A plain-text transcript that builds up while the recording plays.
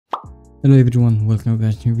Hello everyone, welcome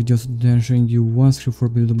back to new video. So today I'm showing you one script for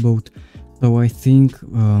build a boat. So I think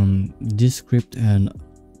this script and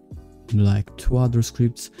like two other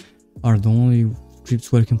scripts are the only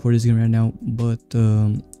scripts working for this game right now, but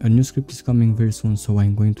a new script is coming very soon, so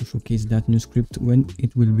I'm going to showcase that new script when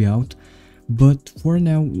it will be out. But for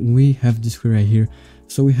now we have this script right here.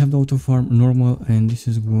 So we have the auto farm normal, and this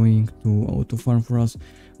is going to auto farm for us.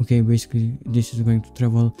 Okay, basically this is going to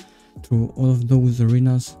travel through all of those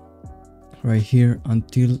arenas right here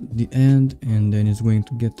until the end, and then it's going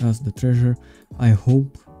to get us the treasure, I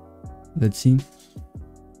hope. Let's see.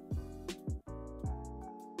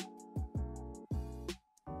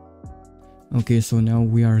 Okay, so now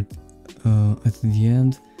we are at the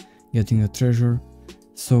end getting a treasure.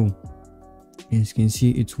 So as you can see,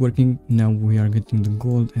 it's working. Now we are getting the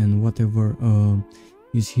gold and whatever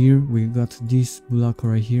is here. We got this block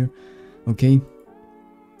right here. Okay,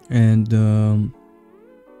 and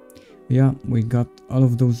yeah, we got all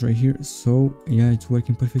of those right here. So yeah, it's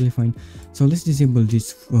working perfectly fine. So let's disable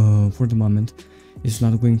this for the moment. It's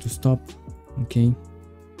not going to stop. Okay,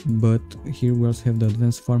 but here we also have the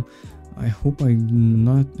advanced farm. I hope I am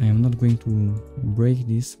not going to break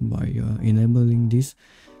this by enabling this,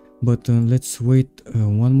 but let's wait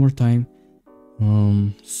one more time.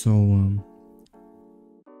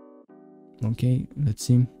 Okay, let's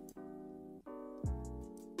see.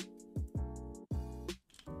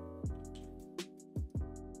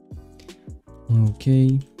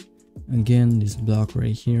 Okay, again this block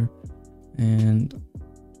right here, and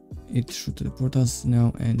it should teleport us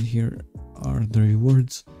now, and here are the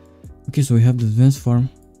rewards. Okay, so we have the advanced farm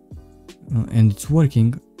and it's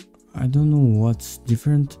working. I don't know what's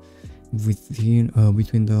different between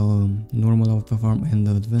the normal auto farm and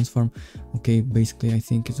the advanced farm. Okay, basically I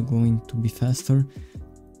think it's going to be faster.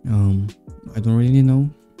 I don't really know,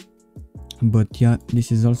 but yeah,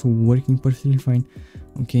 this is also working perfectly fine.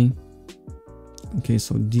 Okay,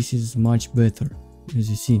 so this is much better. As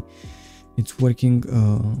you see, it's working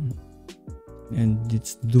and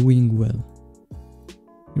it's doing well.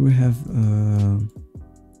 Here we have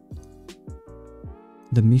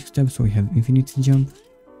the mix tab, so we have infinity jump,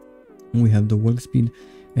 we have the walk speed,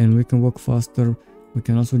 and we can walk faster. We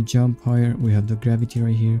can also jump higher. We have the gravity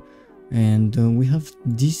right here, and we have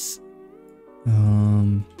this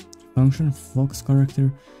function fox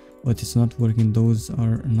character, but it's not working. Those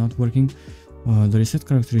are not working. The reset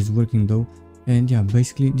character is working though. And yeah,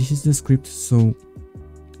 basically this is the script. So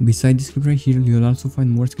beside the script right here, you'll also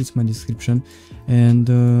find more scripts in my description. And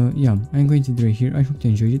yeah, I'm going to do it here. I hope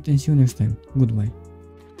you enjoyed it, and see you next time. Goodbye.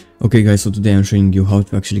 Okay guys, so today I'm showing you how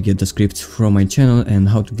to actually get the scripts from my channel and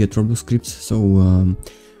how to get Roblox scripts. So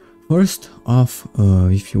first off,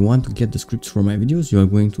 if you want to get the scripts for my videos, you are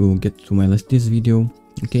going to get to my latest video.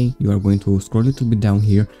 Okay, you are going to scroll a little bit down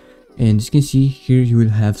here, and as you can see here, you will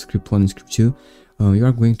have script 1 and script 2. You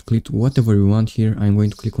are going to click whatever you want here. I'm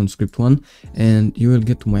going to click on script 1, and you will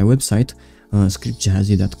get to my website,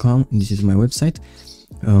 scriptjazzy.com. This is my website,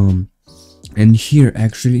 and here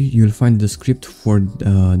actually you'll find the script for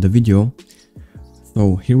the video.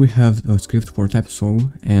 So here we have a script for type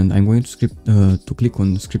song, and I'm going to click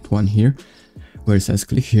on script 1 here, where it says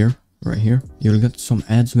click here, right here. You'll get some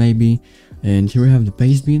ads maybe, and here we have the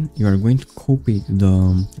PASTEBIN. You are going to copy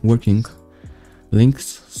the working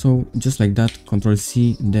links, so just like that, Ctrl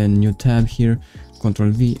C, then new tab here,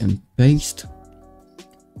 Ctrl V and paste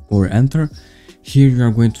or enter. Here you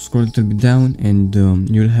are going to scroll a little bit down, and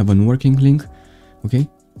you'll have a working link. Okay,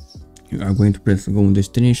 you are going to press go on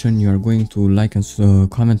destination. You are going to like and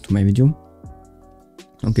comment to my video.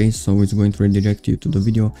 Okay, so it's going to redirect you to the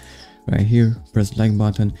video right here. Press like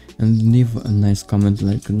button and leave a nice comment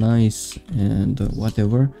like nice and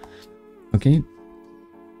whatever. Okay,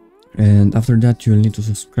 and after that you'll need to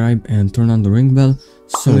subscribe and turn on the ring bell.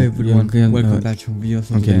 So hello everyone, again, welcome back to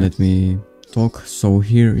videos. Okay, let me talk. So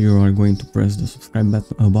here you are going to press the subscribe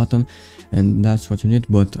button, and that's what you need.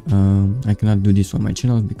 But I cannot do this on my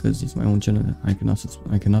channel because it's my own channel. I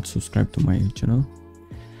cannot subscribe to my channel.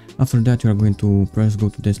 After that, you are going to press go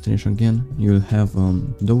to destination again. You'll have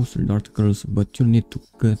those 3 articles, but you need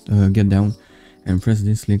to get down and press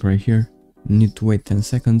this link right here. You need to wait 10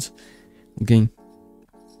 seconds. Okay,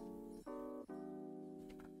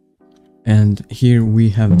 and here we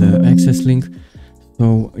have the access link.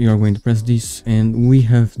 So you are going to press this, and we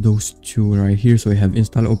have those 2 right here. So we have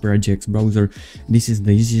install Opera GX browser. This is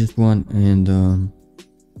the easiest one, and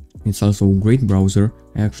it's also a great browser.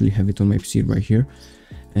 I actually have it on my PC right here,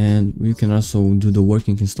 and you can also do the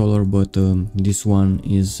working installer, but this one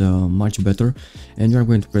is much better. And you are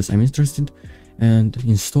going to press I'm interested and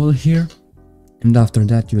install here, and after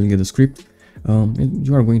that you will get a script.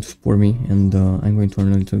 You are going to support me, and I'm going to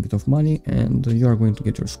earn a little bit of money, and you are going to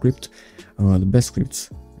get your script, the best scripts.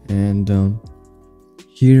 And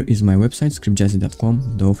here is my website,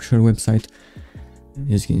 scriptjazzy.com, the official website,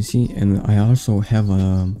 as you can see. And I also have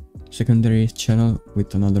a secondary channel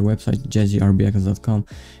with another website, jazzyrbx.com,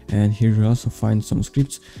 and here you'll also find some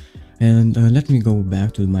scripts. And let me go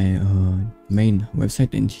back to my main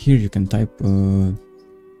website, and here you can type,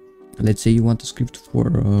 let's say you want a script for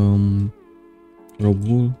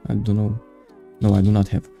Roblox, I don't know, no, I do not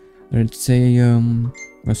have. Let's say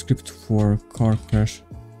a script for car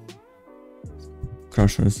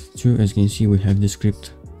crashers too. As you can see, we have this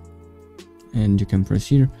script, and you can press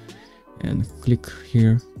here and click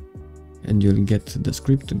here, and you'll get the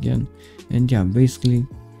script again. And yeah, basically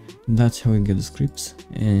that's how you get the scripts,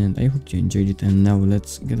 and I hope you enjoyed it. And now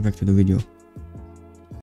let's get back to the video.